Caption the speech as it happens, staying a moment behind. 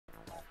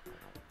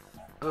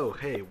Oh,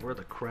 hey, where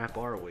the crap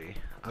are we?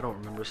 I don't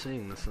remember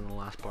seeing this in the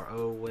last part.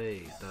 Oh,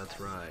 wait, that's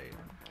right.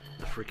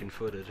 The freaking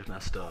footage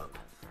messed up.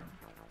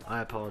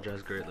 I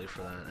apologize greatly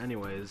for that.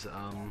 Anyways,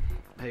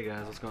 hey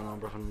guys, what's going on?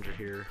 Brooklyn Ninja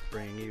here,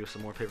 bringing you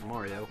some more Paper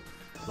Mario.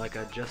 Like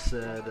I just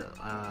said,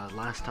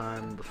 last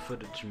time the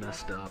footage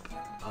messed up,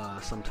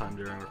 sometime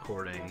during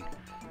recording,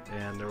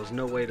 and there was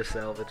no way to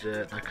salvage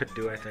it. I couldn't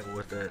do anything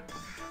with it.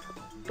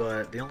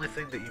 But the only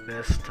thing that you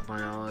missed, to my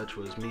knowledge,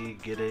 was me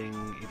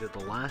getting either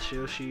the last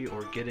Yoshi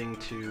or getting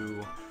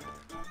to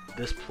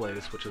this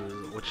place, which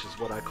is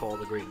what I call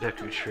the Great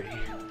Deku Tree,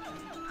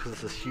 because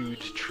it's this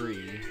huge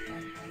tree.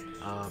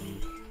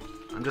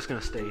 I'm just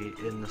gonna stay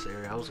in this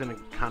area. I was gonna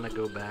kind of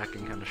go back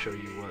and kind of show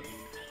you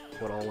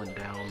what all went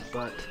down,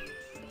 but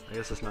I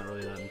guess it's not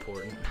really that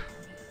important.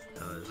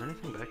 Is there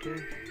anything back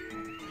here?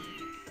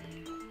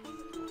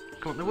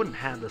 Come on, they wouldn't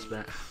have this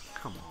back.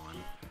 Come on.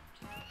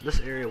 This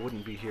area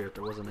wouldn't be here if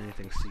there wasn't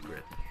anything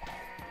secret.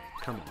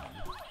 Come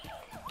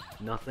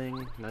on.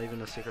 Nothing? Not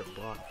even a secret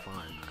block?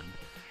 Fine, then.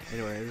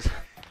 Anyways,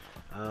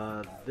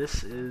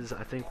 this is,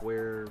 I think,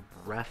 where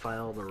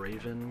Raphael the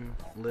Raven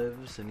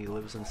lives, and he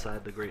lives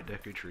inside the Great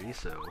Deku Tree,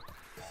 so...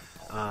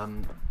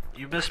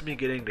 you missed me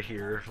getting to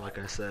here, like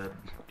I said.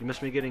 You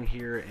missed me getting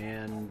here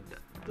and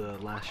the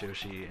last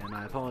Yoshi, and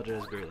I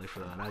apologize greatly for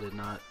that. I did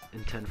not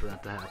intend for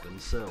that to happen,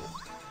 so...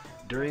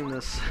 During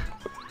this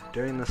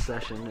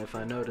session, if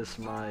I notice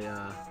my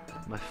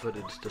my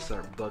footage to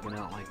start bugging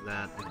out like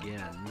that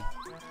again,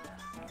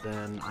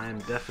 then I am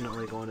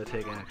definitely going to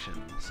take action.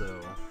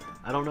 So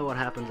I don't know what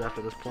happens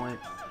after this point.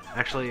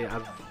 Actually,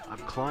 I've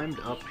climbed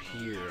up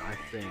here, I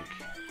think,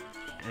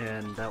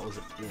 and that was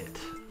it.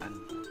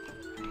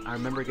 I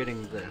remember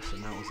getting this,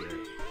 and that was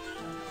it.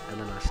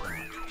 And then I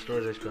stopped.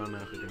 Stores HP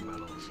automatically during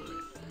battle. So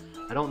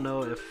I don't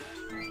know if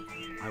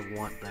I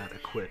want that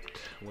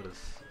equipped. What?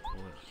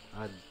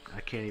 I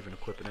can't even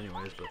equip it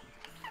anyways, but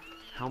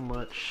how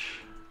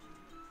much?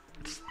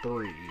 It's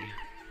 3.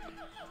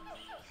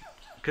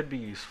 Could be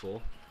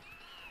useful.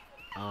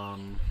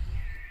 I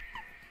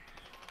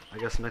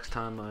guess next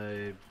time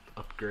I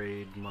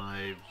upgrade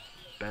my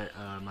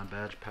my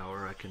badge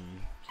power, I can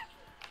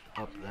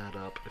up that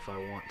up if I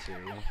want to.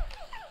 I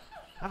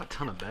have a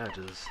ton of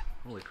badges.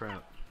 Holy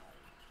crap.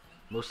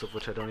 Most of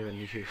which I don't even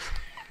use.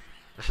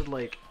 I should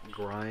like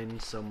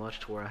grind so much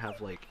to where I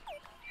have like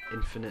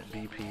infinite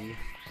BP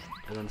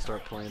and then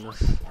start playing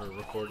this or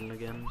recording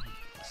again,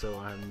 so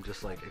I'm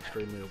just like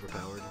extremely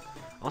overpowered.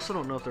 Also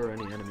don't know if there are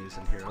any enemies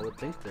in here. I would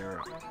think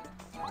there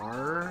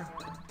are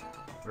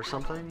or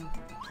something.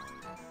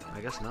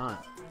 I guess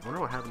not. I wonder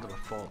what happens if I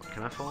fall.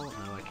 Can I fall?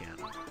 No, I can't.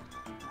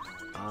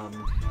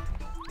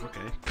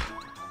 Okay.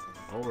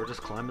 Oh, we're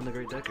just climbing the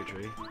Great Deku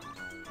Tree.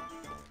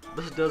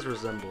 This does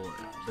resemble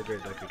the Great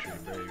Deku Tree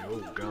very.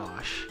 Oh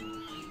gosh.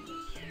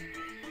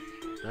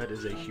 That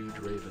is a huge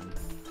raven.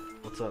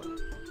 What's up?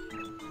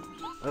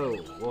 Oh,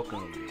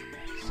 welcome.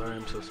 Sorry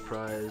I'm so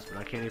surprised, but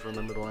I can't even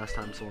remember the last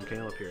time someone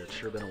came up here. It's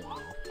sure been a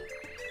while.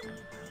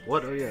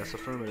 What? Oh yes,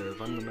 affirmative.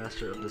 I'm the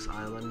master of this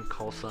island.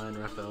 Call sign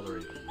Raphael the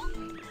Raven.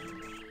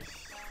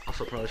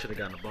 Also, probably should have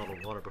gotten a bottle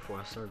of water before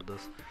I started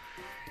this.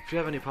 If you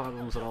have any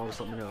problems at all,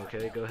 just let me know,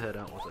 okay? Go ahead,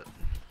 out with it.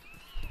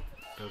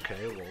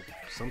 Okay, well,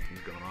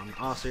 something's going on.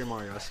 Ah, so you're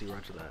Mario. I see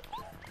right to that.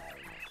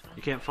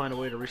 You can't find a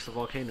way to reach the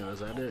volcano, is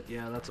that it?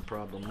 Yeah, that's a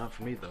problem. Not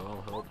for me, though.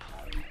 I'll help.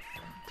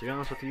 To be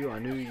honest with you, I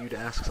knew you'd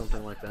ask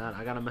something like that.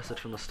 I got a message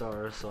from the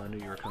stars, so I knew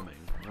you were coming.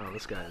 Wow,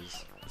 this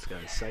guy's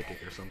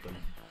psychic or something.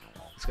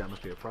 This guy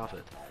must be a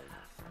prophet.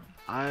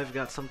 I've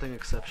got something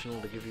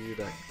exceptional to give you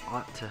that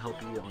ought to help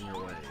you on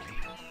your way.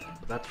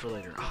 But that's for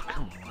later. Oh,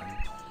 come on.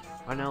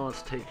 Right now,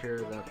 let's take care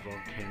of that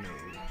volcano.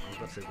 I was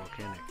about to say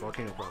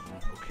volcano problem.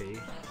 Okay.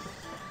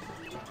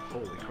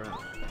 Holy crap.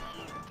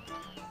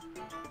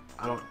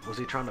 Was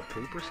he trying to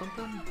poop or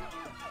something?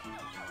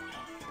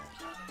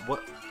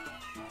 What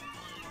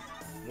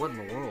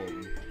in the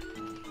world?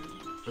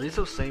 Are these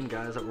those same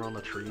guys that were on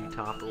the tree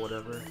top or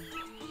whatever?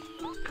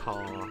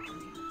 Caw.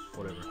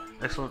 Whatever.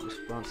 Excellent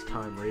response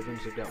time,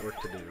 Ravens. We've got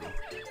work to do.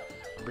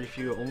 I'll brief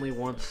you only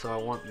once, so I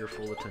want your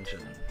full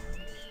attention.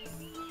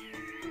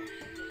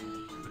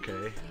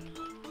 Okay.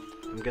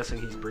 I'm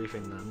guessing he's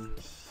briefing them.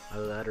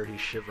 Either that or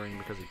he's shivering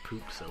because he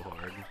pooped so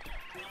hard.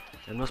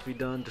 It must be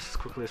done just as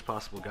quickly as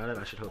possible. Got it?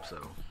 I should hope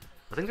so.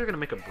 I think they're gonna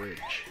make a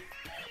bridge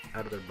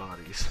out of their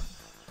bodies.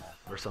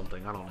 Or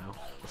something, I don't know.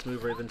 Let's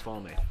move, Ravens,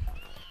 follow me.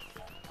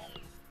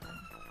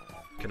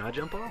 Can I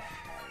jump off?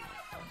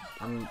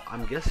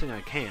 I'm guessing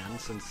I can,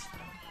 since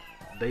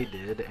they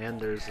did, and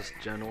there's this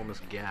ginormous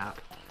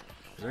gap.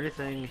 Is there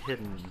anything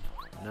hidden?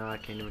 No, I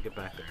can't even get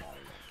back there.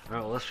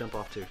 Alright, well, let's jump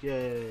off too.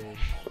 Yay!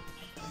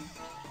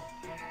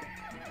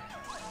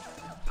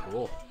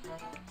 Cool.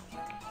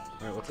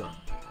 Alright, what's up?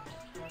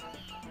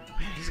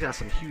 Man, he's got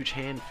some huge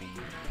hand feet.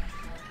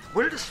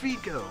 Where did his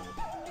feet go?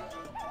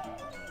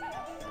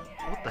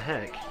 What the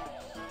heck?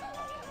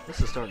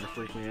 This is starting to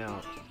freak me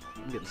out.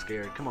 I'm getting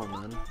scared. Come on,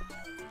 man.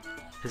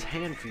 His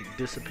hand feet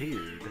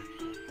disappeared.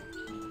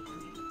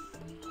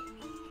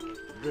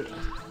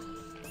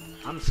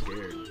 I'm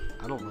scared.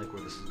 I don't like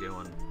where this is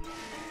going.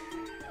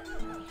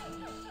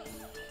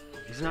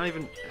 He's not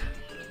even...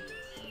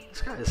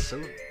 This guy is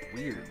so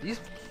weird.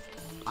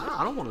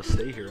 I don't want to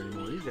stay here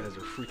anymore. These guys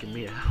are freaking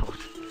me out.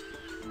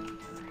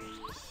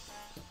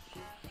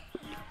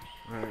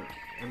 Alright,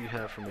 what do you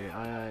have for me?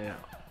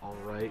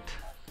 Alright.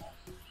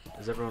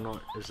 Is everyone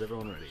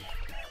ready?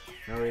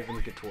 Now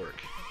Ravens, get to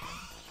work.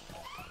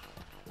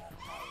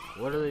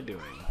 What are they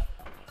doing?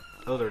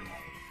 Oh, they're...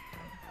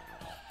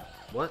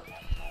 What?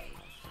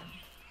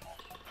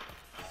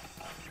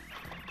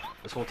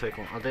 This won't take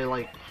long. Are they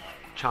like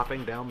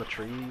chopping down the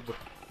tree with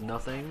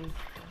nothing?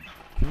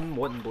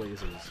 What in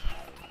blazes?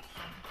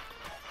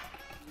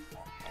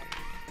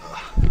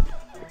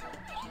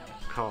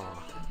 Caw.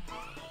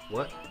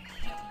 What?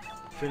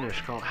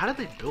 Finish call. How did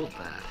they build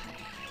that?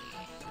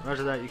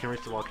 Roger that, you can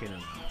reach the volcano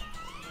now.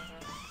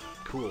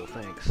 Cool,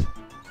 thanks.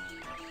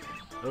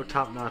 Oh,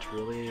 top notch,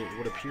 really? It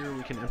would appear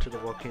we can enter the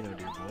volcano,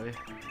 dear boy.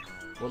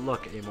 What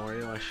luck,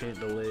 Mario? I shan't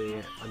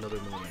delay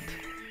another moment.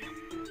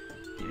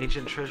 The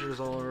ancient treasures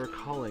all are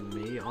calling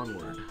me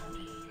onward.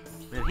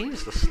 Man, he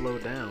needs to slow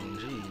down,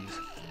 jeez.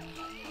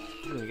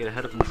 He's gonna get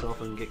ahead of himself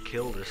and get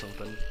killed or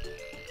something.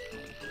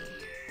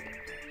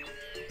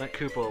 That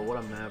Koopa, what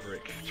a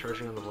maverick.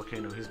 Charging on the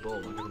volcano, he's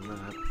bold, I'll give him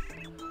that.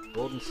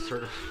 Bold and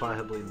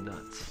certifiably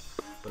nuts.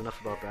 But enough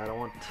about that, I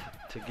want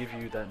to give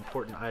you that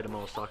important item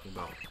I was talking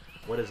about.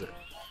 What is it?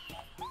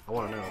 I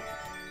want to know.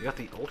 You got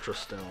the Ultra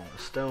Stone. A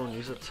stone,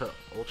 use it to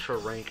Ultra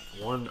rank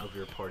one of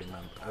your party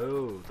members.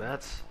 Oh,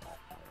 that's...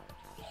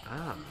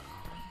 Oh.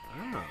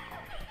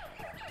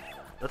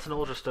 That's an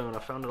Ultra Stone. I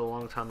found it a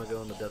long time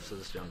ago in the depths of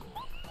this jungle.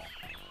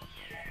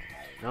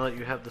 Now that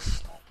you have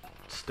this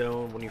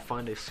stone, when you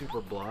find a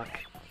super block,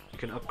 you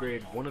can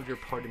upgrade one of your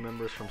party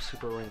members from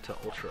super rank to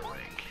Ultra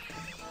rank.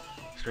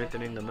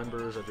 Strengthening the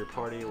members of your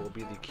party will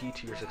be the key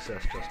to your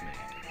success, trust me.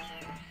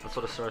 That's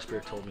what a Star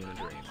Spirit told me in a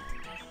dream.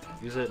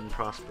 Use it and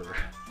prosper.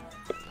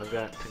 I've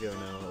got to go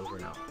now, over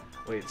and out.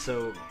 Wait,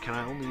 so can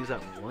I only use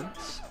that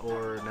once?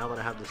 Or now that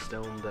I have the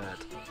stone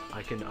that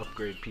I can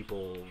upgrade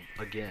people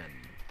again?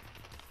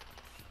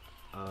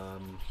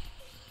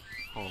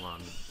 Hold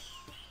on.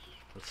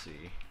 Let's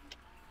see.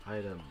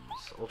 Items.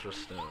 Ultra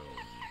Stone.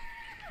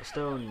 A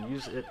stone,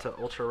 use it to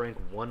Ultra rank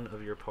one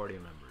of your party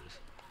members.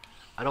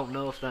 I don't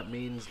know if that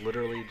means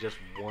literally just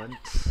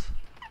once,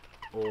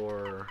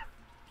 or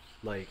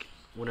like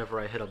whenever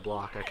I hit a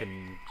block I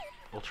can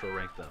Ultra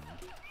rank them.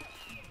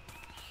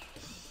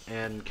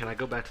 And can I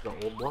go back to the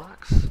old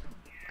blocks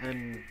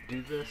and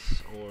do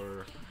this,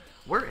 or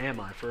where am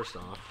I first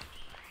off?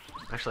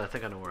 Actually, I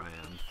think I know where I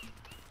am.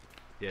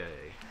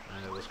 Yay,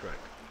 I was correct.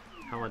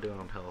 How am I doing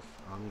on health?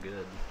 I'm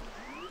good.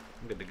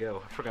 I'm good to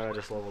go. I forgot I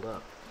just leveled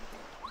up.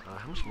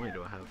 How much money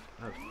do I have?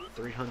 I have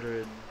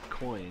 300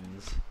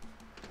 coins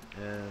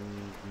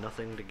and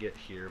nothing to get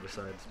here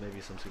besides maybe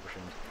some super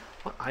shrooms.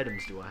 What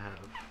items do I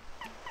have?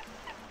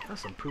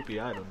 That's some poopy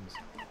items.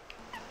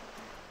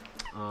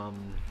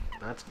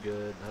 That's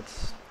good.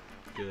 That's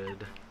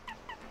good,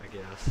 I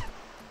guess,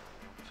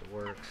 if it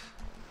works.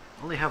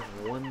 I only have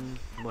one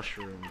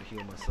mushroom to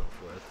heal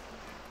myself with.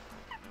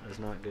 That is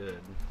not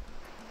good.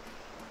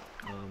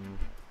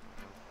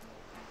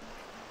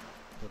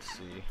 Let's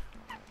see.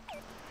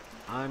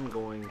 I'm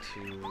going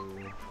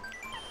to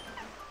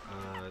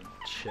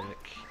check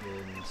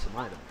in some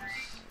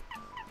items.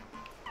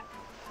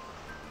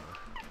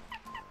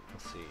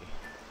 Let's see.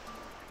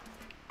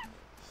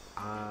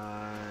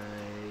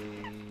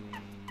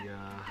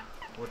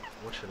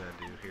 What should I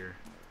do here?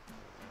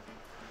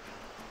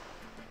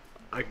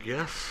 I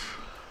guess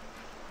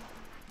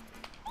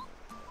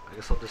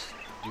I'll just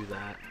do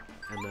that,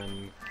 and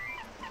then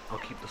I'll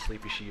keep the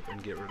sleepy sheep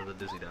and get rid of the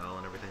dizzy doll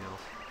and everything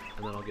else,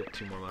 and then I'll get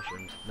 2 more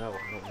mushrooms. No,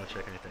 I don't want to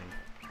check anything.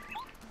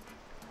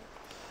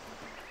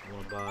 I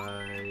want to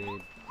buy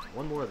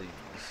 1 more of these,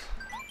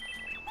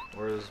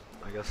 or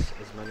I guess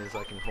as many as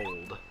I can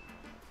hold,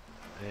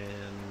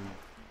 and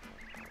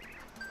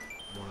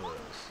 1 of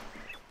those.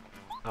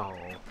 Oh,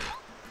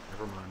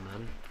 never mind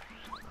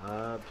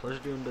then. Pleasure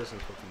doing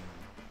business with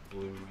you,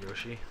 Blue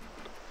Yoshi.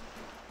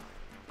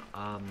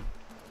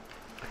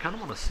 I kind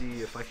of want to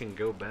see if I can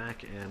go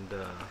back and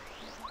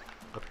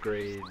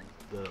upgrade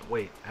the...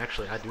 Wait,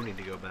 actually, I do need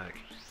to go back.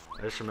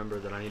 I just remember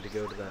that I need to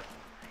go to that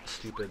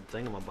stupid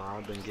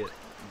thingamabob and get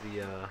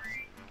the,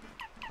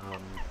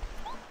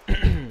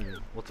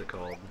 what's it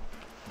called?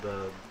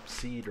 The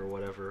seed or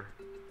whatever,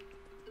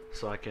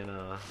 so I can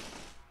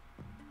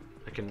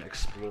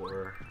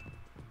explore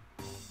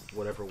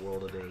whatever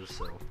world it is.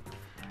 So,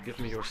 give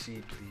me your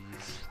seed,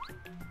 please.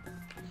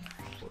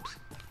 Whoops.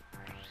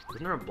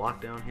 Isn't there a block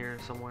down here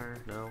somewhere?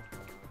 No?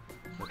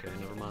 Okay,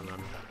 never mind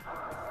then.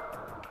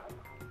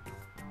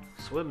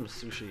 Swim,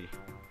 sushi.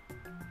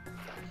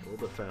 A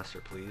little bit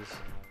faster, please.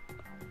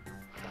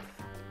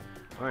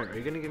 Alright, are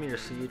you gonna give me your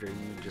seed, or are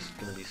you just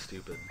gonna be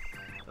stupid?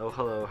 Oh,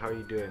 hello, how are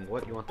you doing?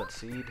 What, you want that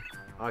seed?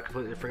 Oh, I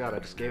completely forgot, I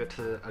just gave it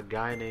to a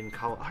guy named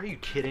Col- Are you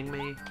kidding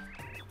me?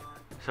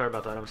 Sorry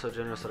about that, I'm so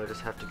generous that I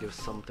just have to give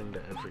something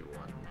to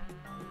everyone.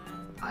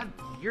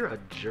 You're a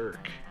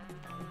jerk.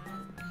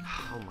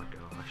 Oh my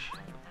gosh.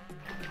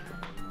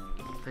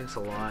 Thanks a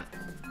lot.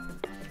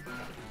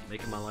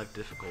 making my life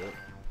difficult.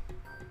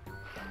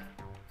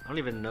 I don't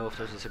even know if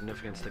there's a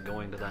significance to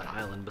going to that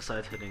island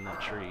besides hitting that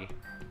tree.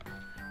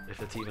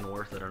 If it's even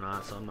worth it or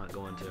not, so I'm not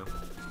going to.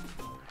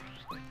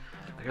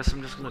 I guess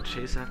I'm just gonna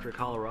chase after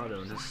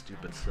Colorado and his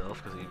stupid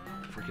self because he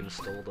freaking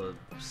stole the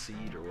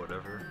seed or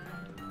whatever.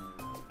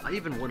 I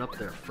even went up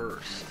there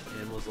first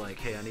and was like,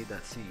 hey, I need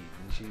that seed.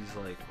 And she's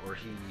like, or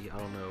he, I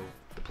don't know,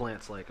 the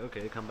plant's like,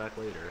 okay, come back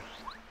later.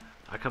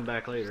 I come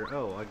back later,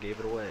 oh, I gave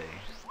it away.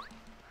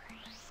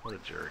 What a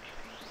jerk.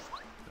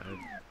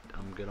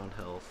 I'm good on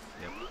health,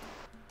 yep.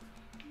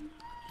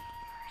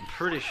 I'm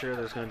pretty sure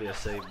there's gonna be a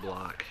save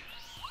block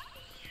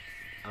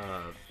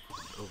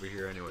over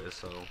here anyway,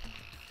 so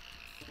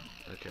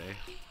okay.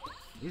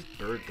 These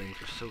bird things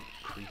are so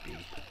creepy.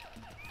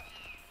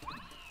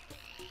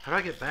 How do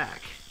I get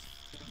back?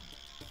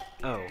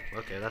 Oh,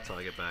 okay, that's how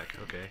I get back,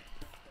 okay.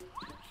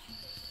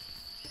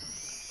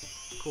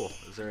 Cool.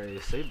 Is there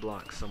a save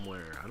block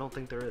somewhere? I don't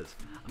think there is.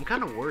 I'm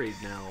kinda worried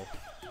now.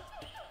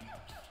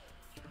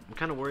 I'm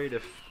kinda worried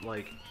if,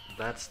 like,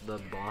 that's the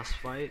boss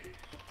fight,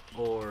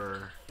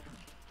 or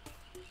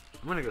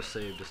I'm gonna go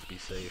save just to be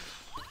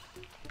safe.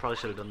 Probably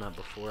should have done that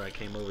before I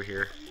came over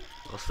here.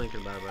 I was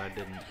thinking about it, but I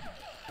didn't.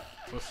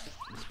 Let's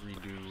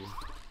redo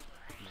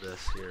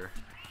this here.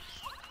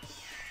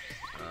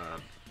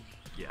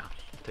 Yeah,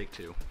 take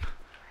two.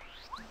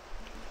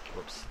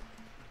 Whoops.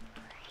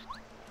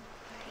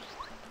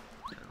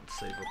 Yeah, let's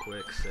save real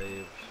quick.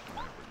 Save.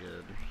 Alright, we're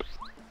good.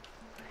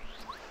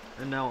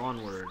 And now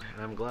onward.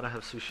 And I'm glad I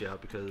have Sushi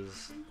out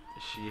because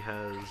she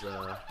has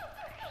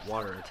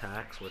water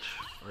attacks, which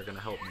are gonna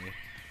help me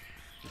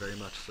very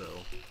much so.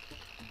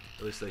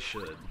 At least they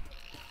should.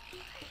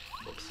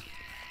 Whoops.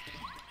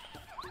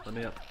 Let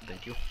me up.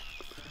 Thank you.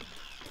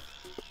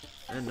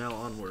 And now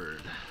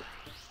onward.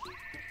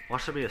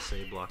 Watch there be a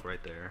save block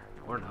right there.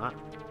 Or not.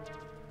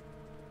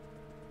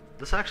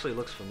 This actually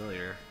looks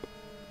familiar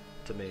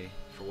to me,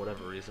 for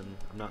whatever reason.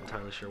 I'm not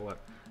entirely sure what.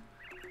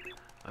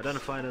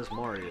 Identified as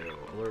Mario.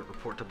 Alert,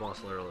 report to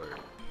boss alert.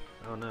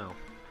 Oh no.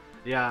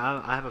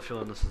 Yeah, I have a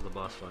feeling this is the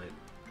boss fight.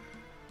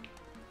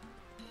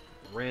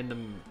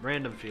 Random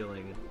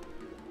feeling.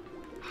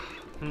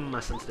 I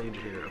sense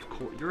danger here. Of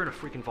course, you're in a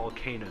freaking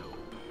volcano,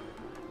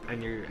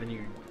 and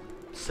you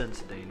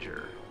sense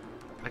danger.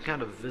 I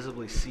kind of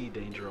visibly see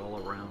danger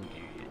all around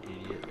you,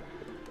 you idiot.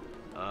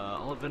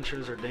 All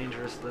adventures are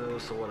dangerous though,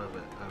 so what of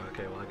it? Oh,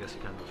 okay, well I guess he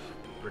kind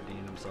of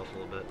redeemed himself a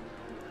little bit.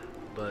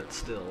 But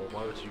still,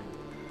 why would you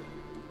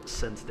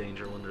sense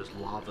danger when there's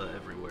lava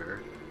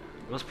everywhere?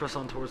 You must press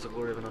on towards the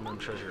glory of an unknown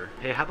treasure.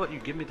 Hey, how about you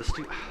give me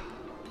the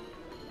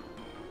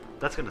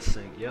That's gonna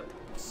sink, yep.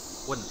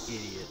 What an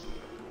idiot.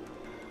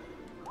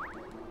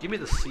 Give me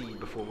the seed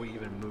before we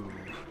even move.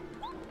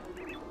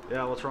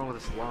 Yeah, what's wrong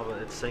with this lava?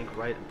 It sank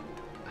right...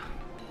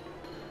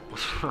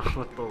 What's wrong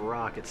with the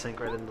rock? It sank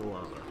right into the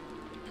lava.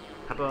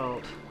 How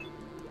about...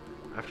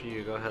 After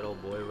you, go ahead, old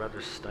boy.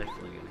 Rather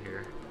stifling in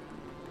here.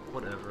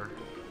 Whatever.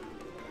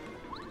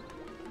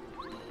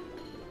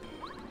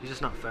 He's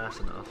just not fast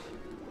enough.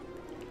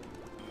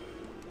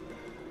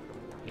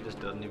 He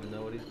just doesn't even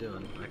know what he's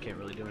doing. I can't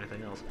really do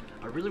anything else.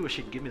 I really wish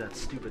he'd give me that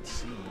stupid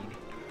seed.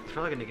 He's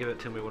probably going to give it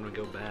to me when we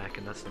go back,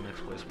 and that's the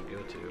next place we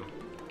go to.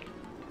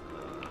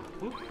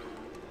 Whoop.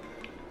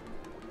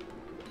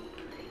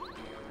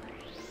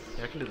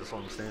 Yeah, I can do this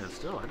while I'm standing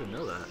still. I didn't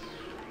know that.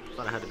 I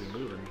thought I had to be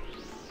moving.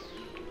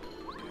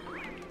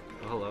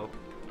 Oh, hello.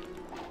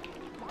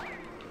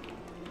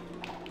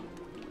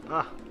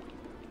 Ah!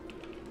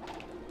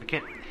 I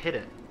can't hit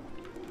it.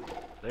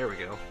 There we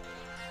go.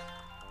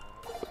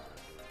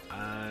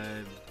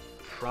 I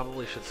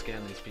probably should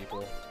scan these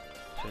people.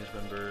 Change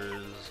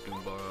members,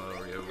 Goomba,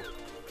 Rio.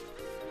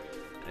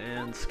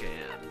 And scan,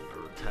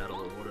 or tattle,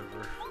 or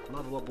whatever.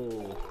 Lava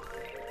bubble.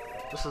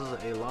 This is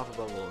a lava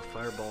bubble, a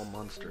fireball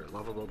monster.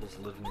 Lava bubbles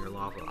live near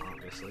lava,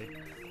 obviously.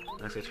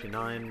 Max HP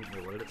 9,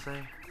 wait, what did it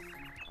say?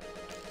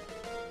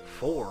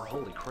 4,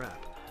 holy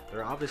crap.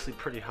 They're obviously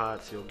pretty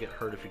hot, so you'll get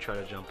hurt if you try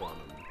to jump on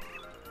them.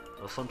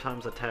 They'll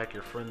sometimes attack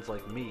your friends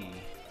like me,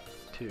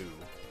 too.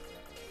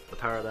 The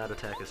power of that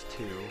attack is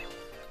 2.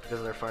 Because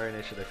of their fiery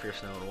nature, they fear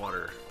snow and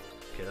water.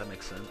 Okay, that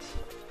makes sense.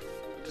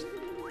 Just...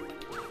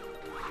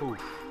 Whew.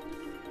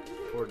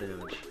 4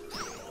 damage.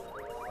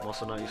 I'm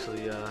also not used to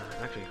the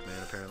action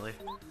command, apparently.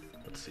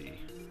 Let's see.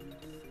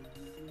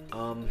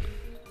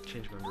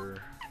 Change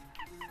member.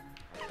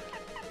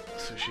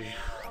 Sushi.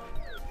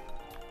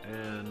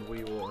 And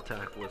we will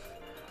attack with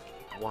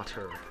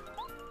water.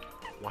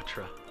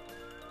 Watra.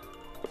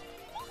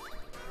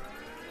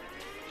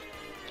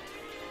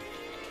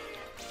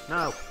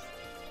 No!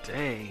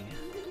 Dang.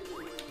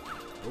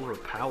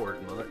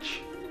 Overpowered much.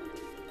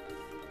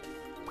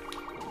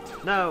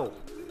 No!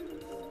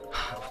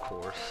 Of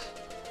course.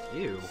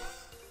 Ew.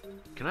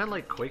 Can I,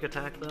 like, quick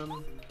attack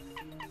them?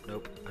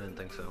 Nope, I didn't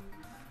think so.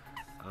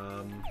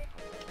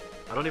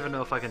 I don't even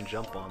know if I can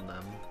jump on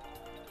them.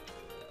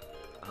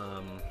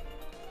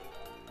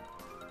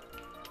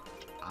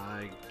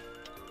 I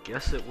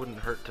guess it wouldn't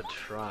hurt to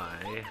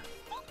try.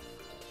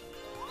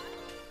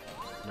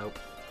 Nope,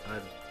 I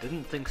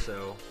didn't think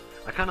so.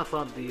 I kind of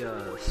thought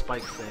the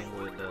spike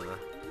thing would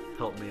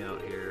help me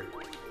out here,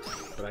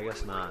 but I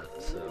guess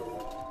not,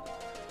 so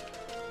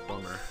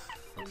bummer.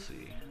 Let's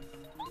see.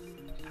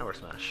 Power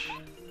Smash.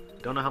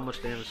 Don't know how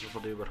much damage this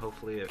will do, but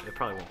hopefully it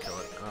probably won't kill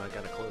it. Oh, I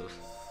got it close.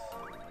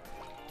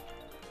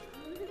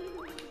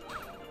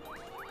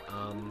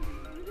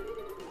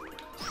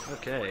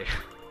 Okay.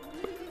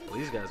 Well,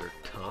 these guys are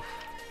tough.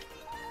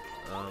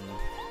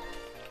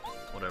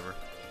 Whatever.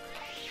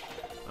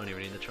 I don't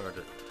even need to charge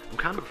it. I'm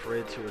kind of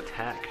afraid to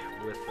attack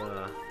with,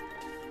 well,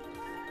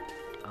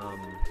 I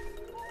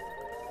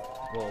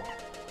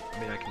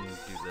mean, I can do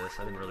this.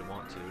 I didn't really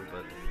want to,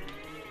 but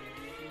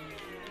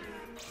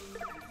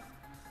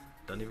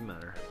doesn't even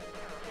matter.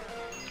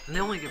 And they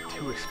only give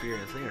 2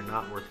 experience. They are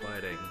not worth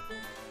fighting,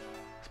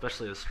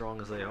 especially as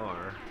strong as they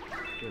are.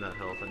 Give me that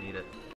health. I need it.